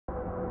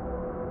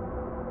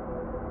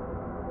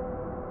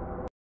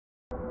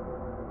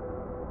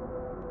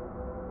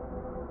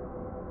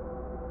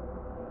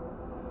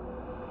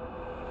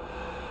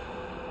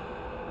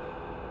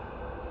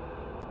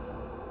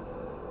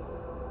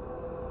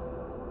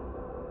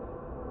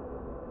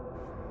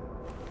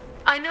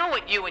I know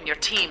what you and your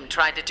team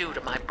tried to do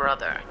to my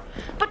brother,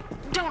 but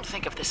don't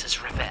think of this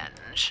as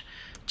revenge.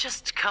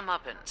 Just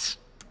comeuppance.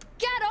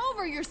 Get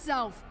over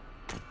yourself!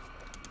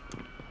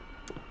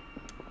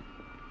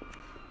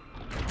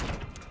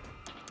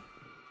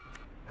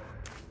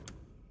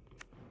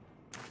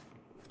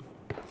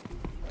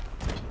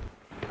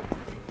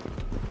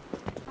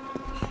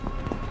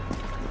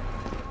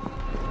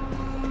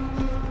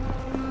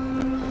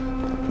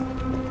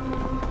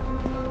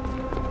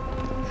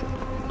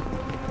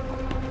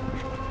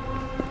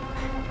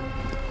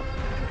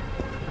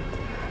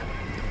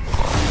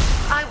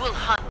 I will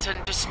hunt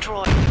and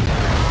destroy you.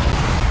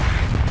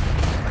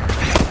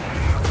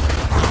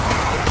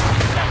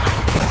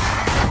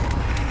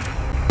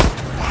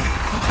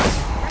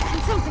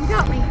 Something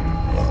got me.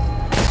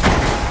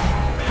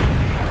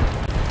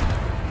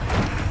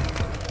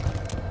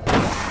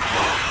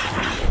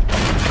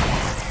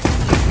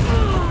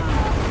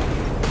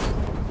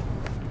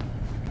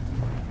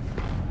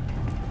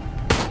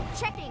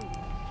 Checking.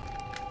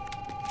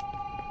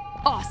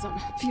 Awesome.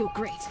 Feel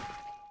great.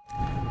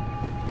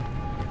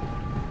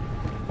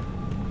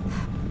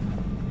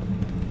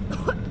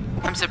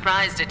 I'm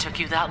surprised it took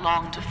you that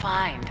long to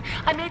find.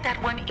 I made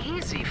that one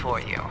easy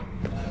for you.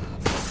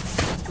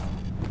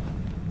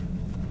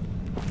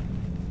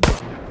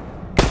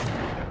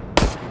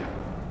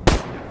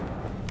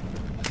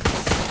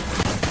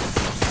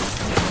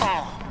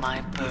 Oh,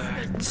 my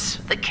birds.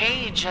 The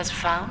cage has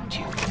found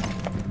you.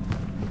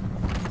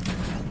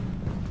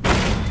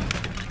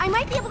 I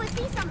might be able to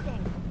see something.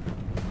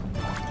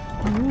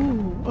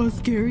 Ooh, a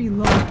scary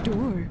locked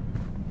door.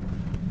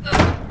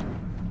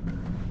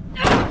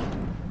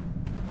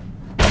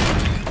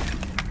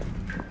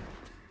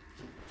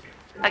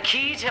 A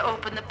key to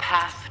open the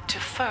path to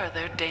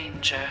further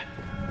danger.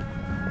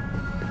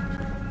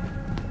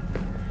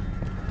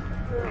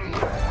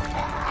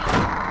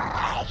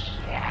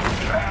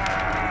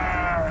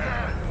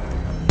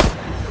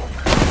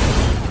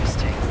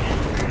 Interesting.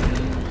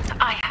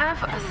 I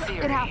have a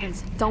theory. It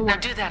happens. Don't worry. Now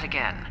do that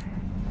again.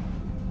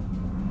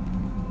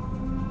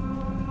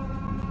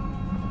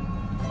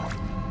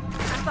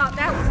 I thought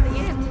that was the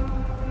end.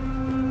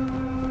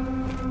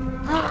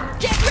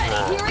 Get ready,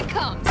 here it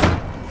comes!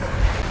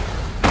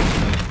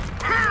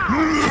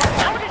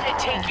 How did it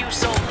take you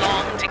so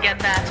long to get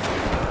that?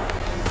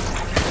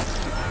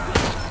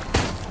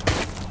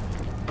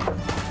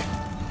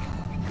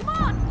 Come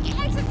on,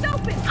 exit's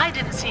open! Hide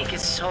and seek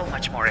is so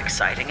much more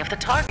exciting if the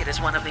target is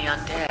one of the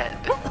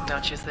undead,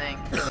 don't you think?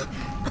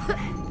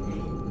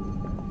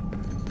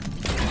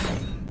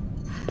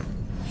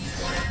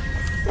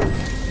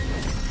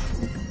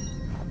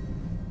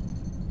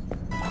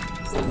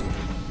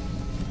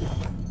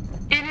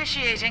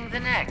 Initiating the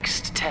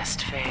next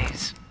test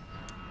phase.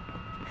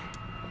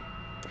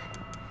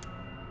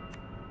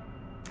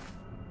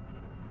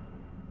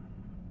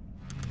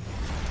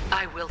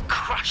 I will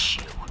crush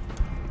you.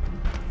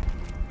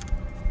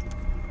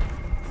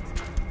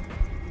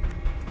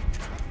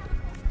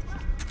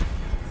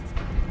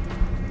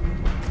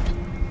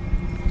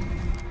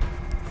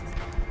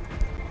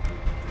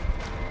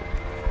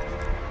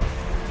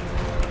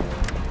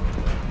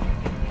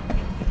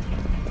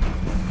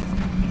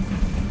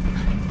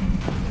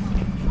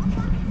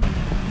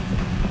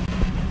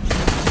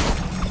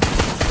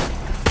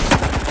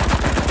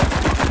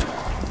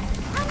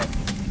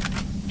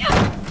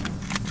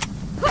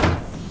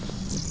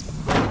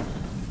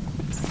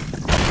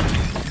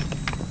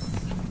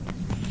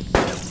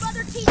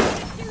 Brother teach you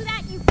to do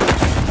that, you...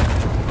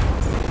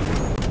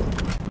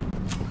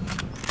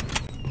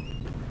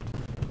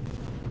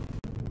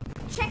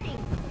 Checking.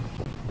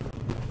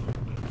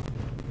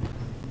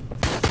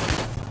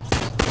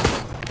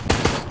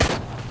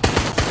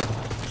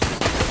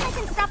 I think I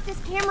can stop this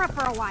camera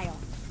for a while.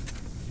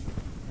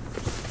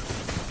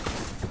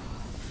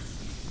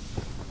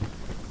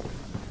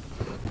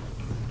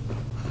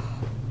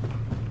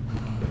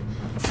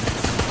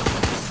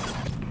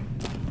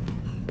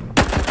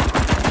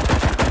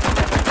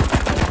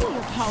 We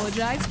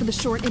apologize for the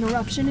short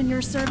interruption in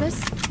your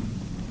service.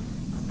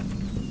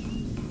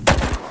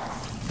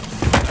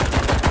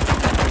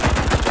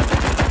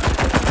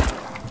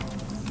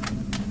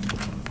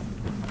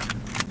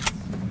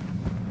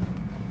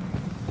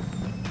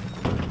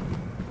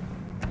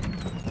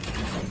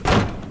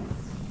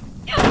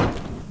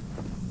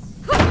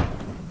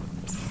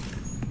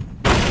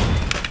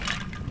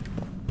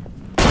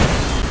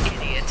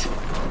 Idiot.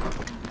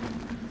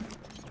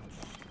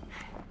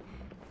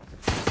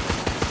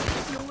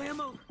 No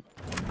ammo.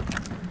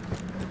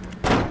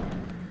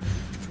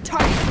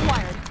 Target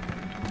acquired.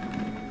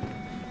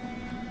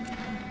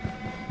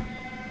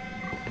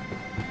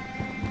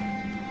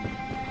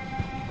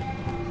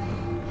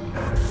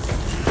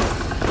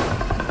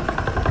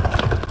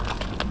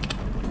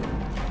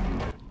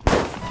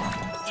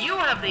 You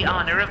have the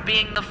honor of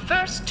being the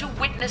first to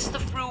witness the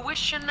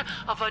fruition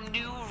of a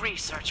new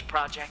research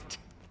project.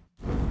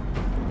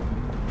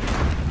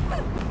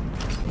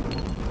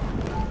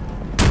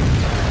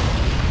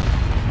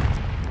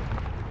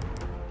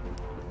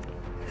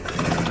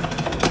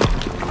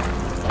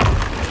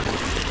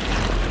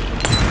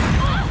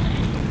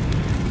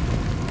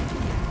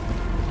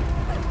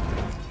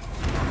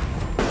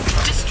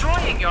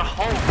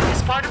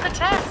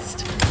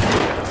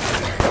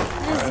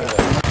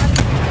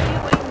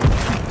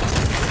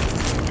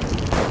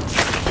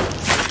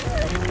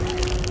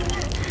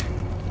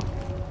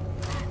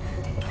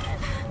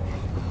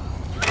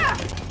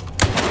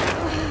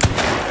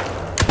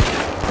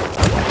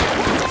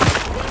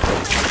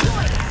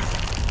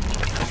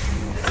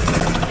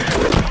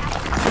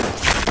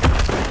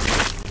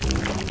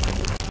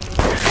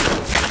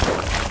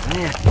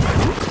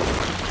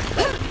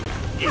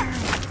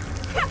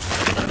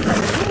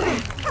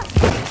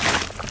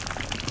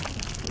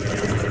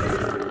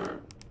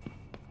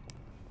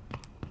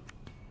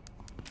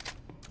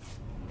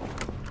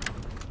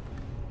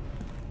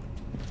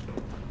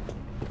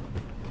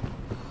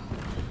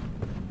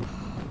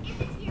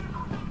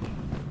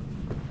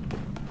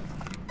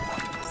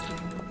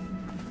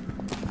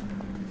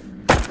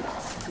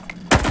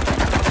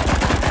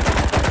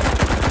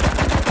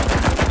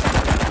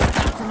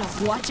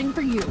 watching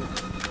for you.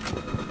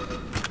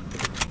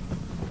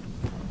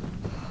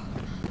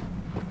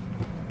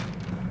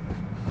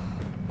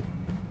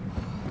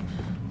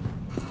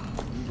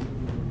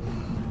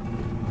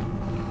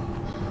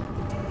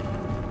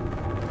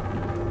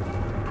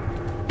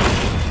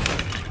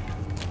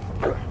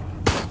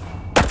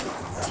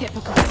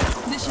 Typical.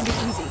 This should be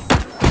easy.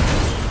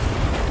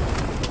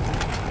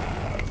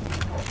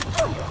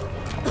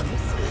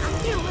 I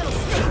feel a little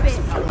stupid.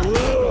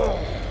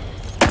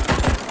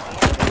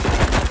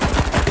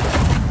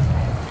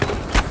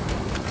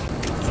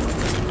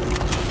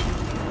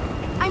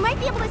 I might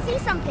be able to see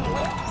something.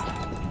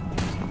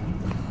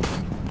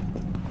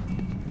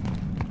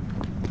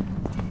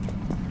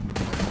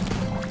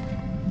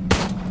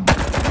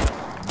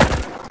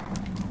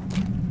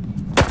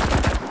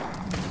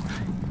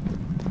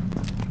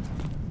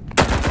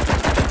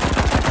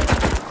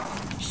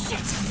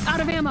 Shit! Out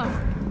of ammo!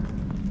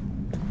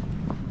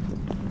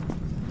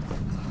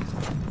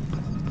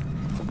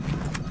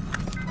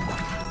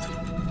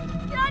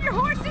 Get on your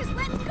horses,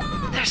 let's go!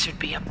 There should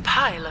be a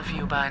pile of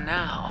you by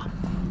now.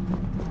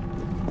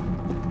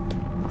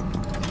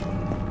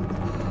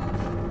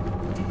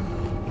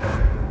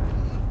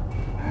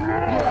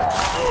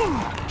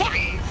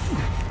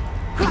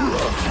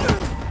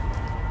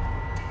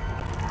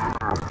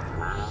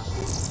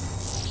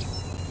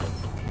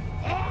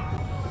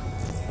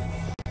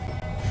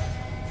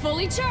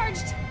 Fully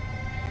charged!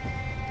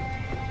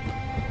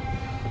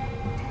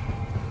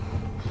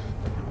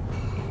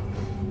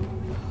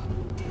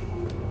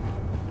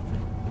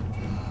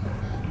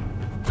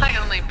 I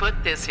only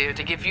put this here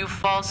to give you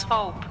false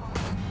hope.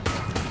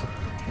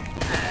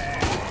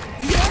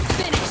 You're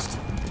finished!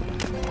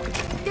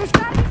 There's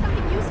gotta be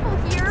something useful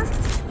here.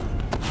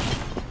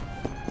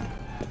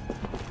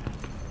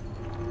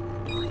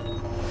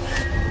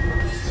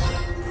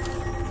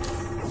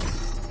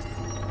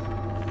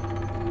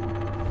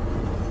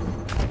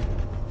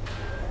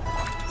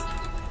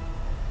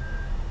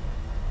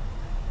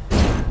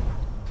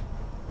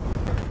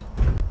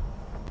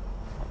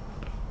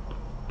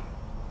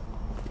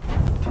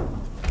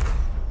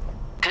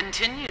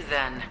 Continue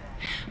then,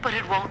 but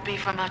it won't be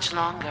for much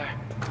longer.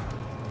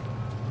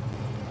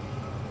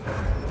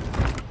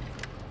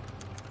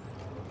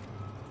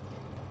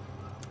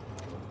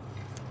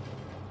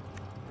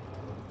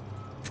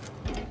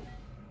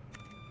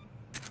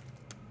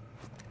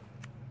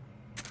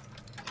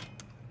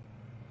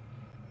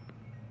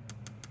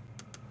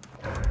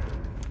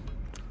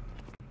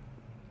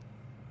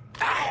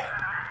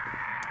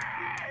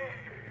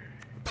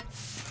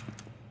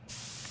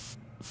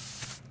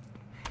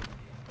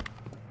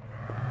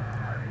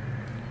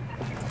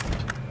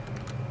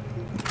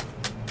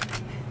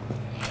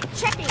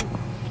 Checking.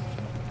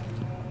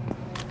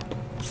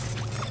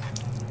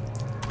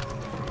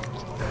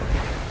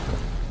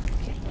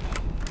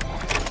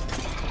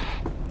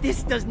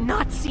 This does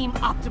not seem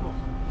optimal.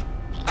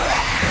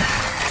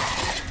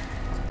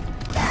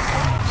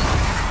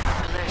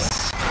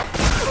 Bliss.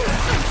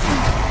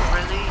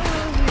 Relief.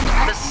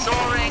 The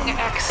soaring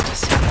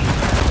ecstasy.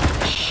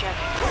 The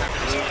shedding of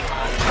others'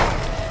 blood.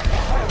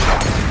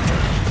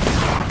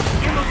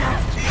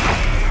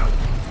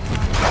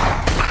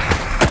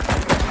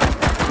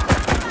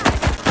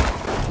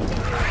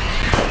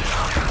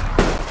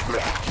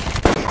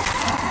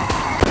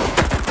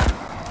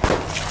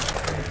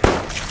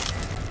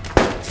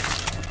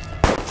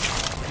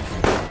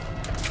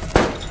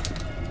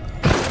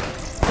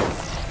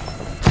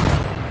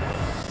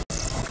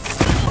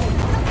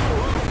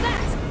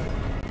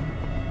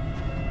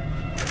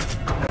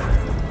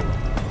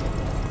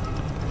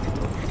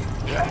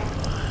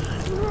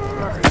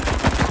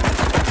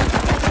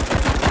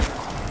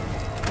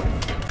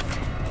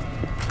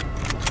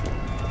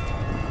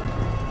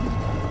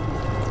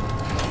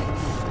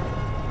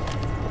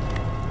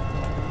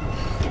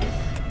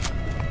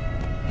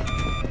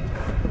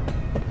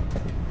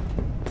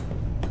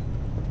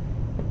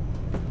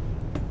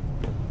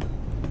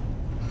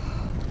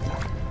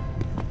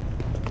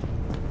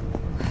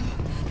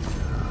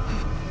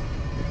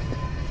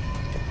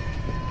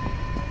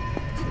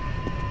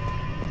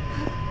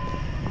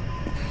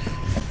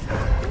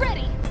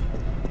 Ready!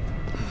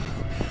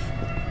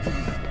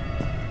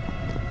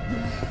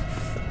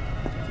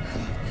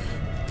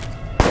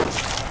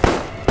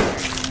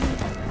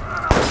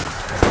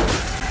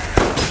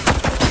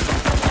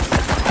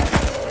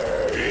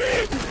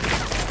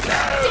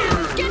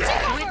 Down! Get to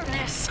cover!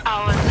 Witness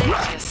our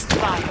latest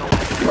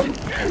bioweapon.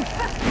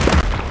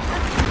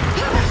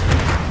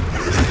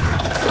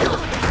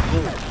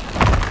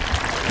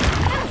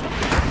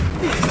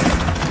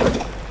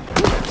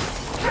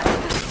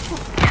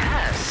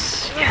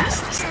 Yes,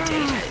 this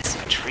data is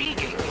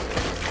intriguing.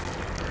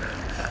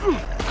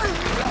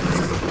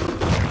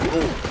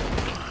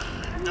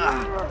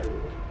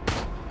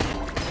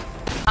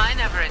 I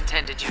never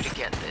intended you to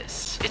get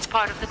this. It's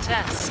part of the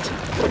test.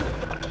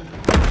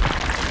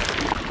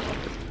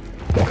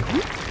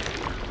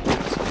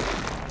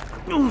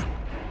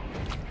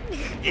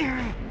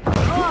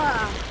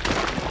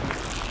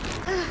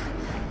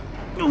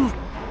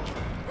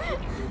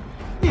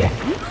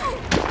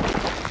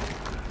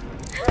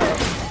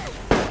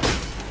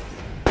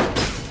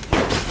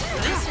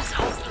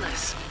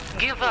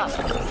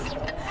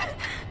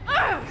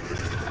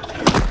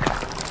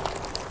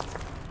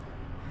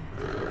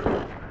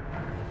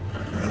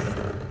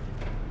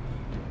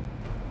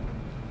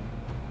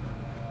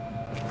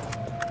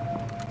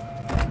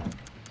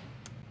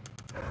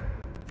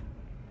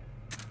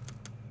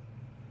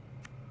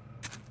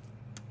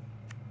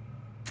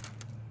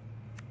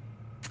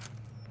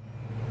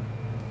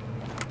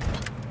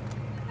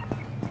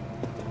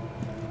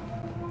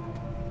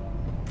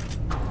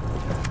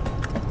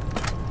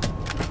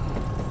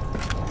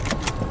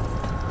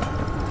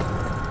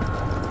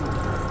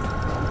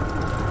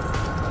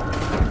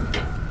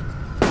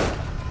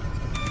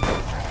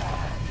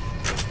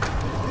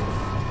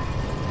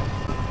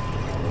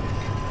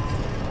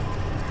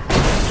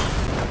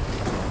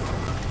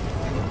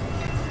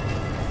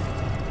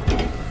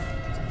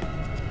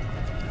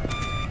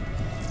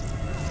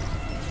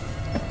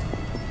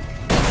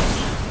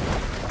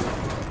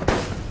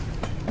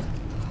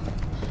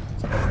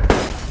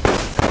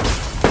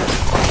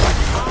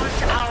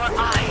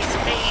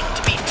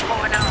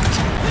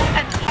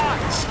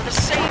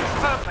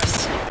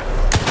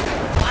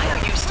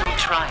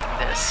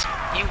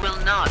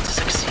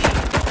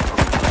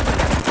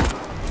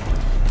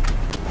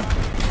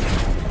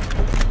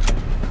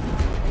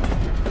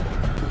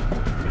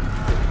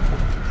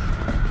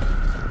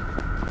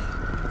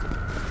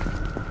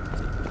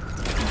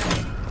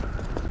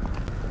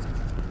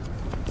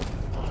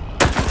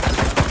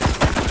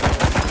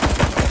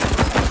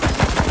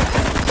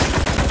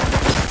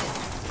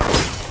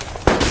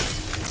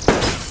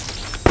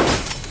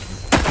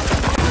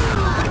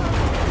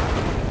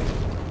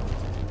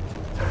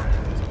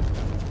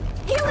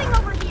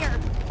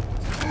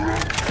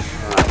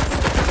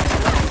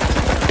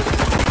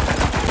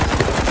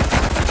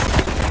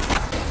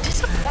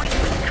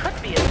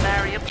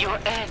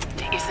 end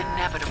is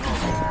inevitable.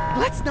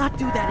 Let's not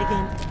do that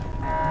again.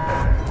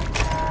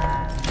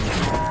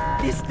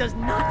 This does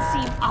not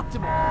seem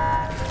optimal.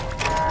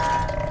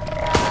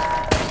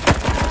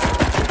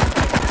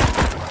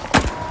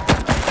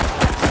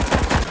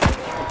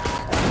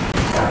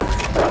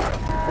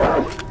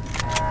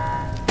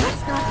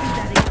 Let's not do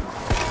that again.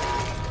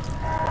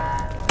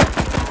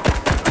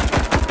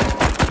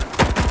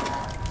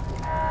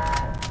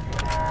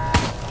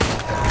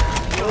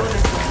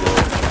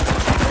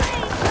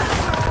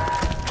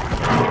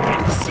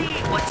 See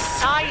what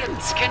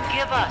science can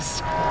give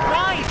us.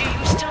 Why do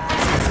you still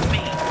resist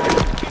me?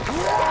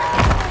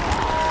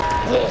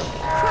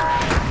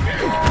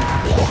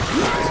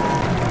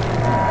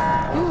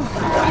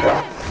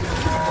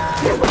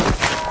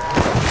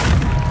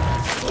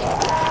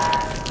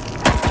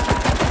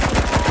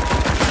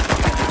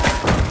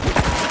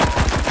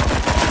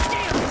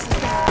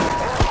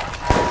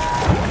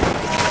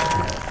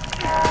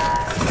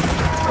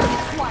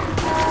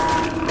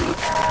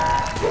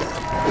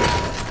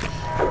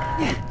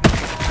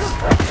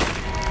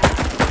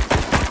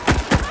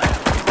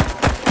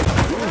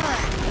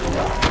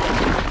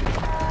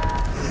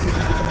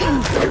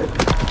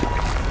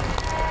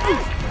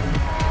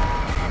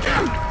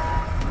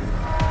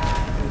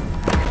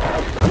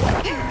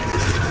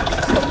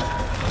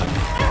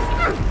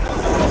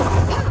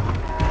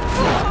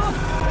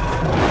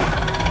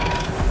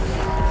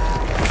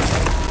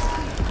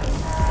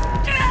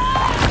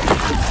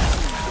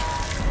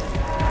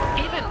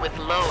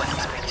 Low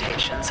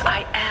expectations.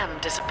 I am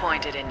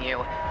disappointed in you.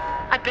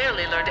 I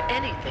barely learned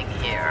anything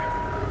here.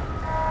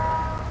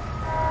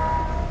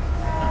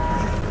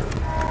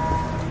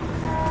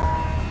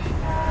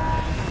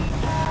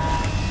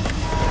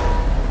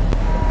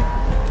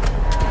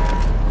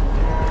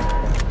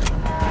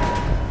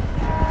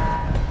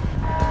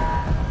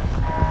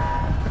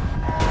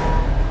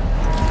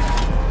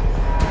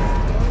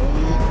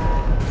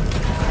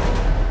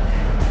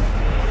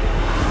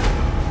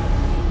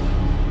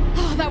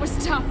 That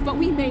was tough, but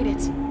we made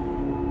it.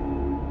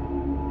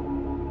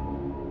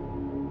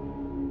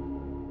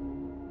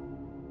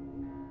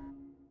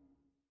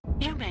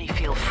 You may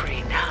feel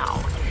free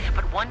now,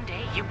 but one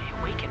day you may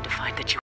awaken to find that you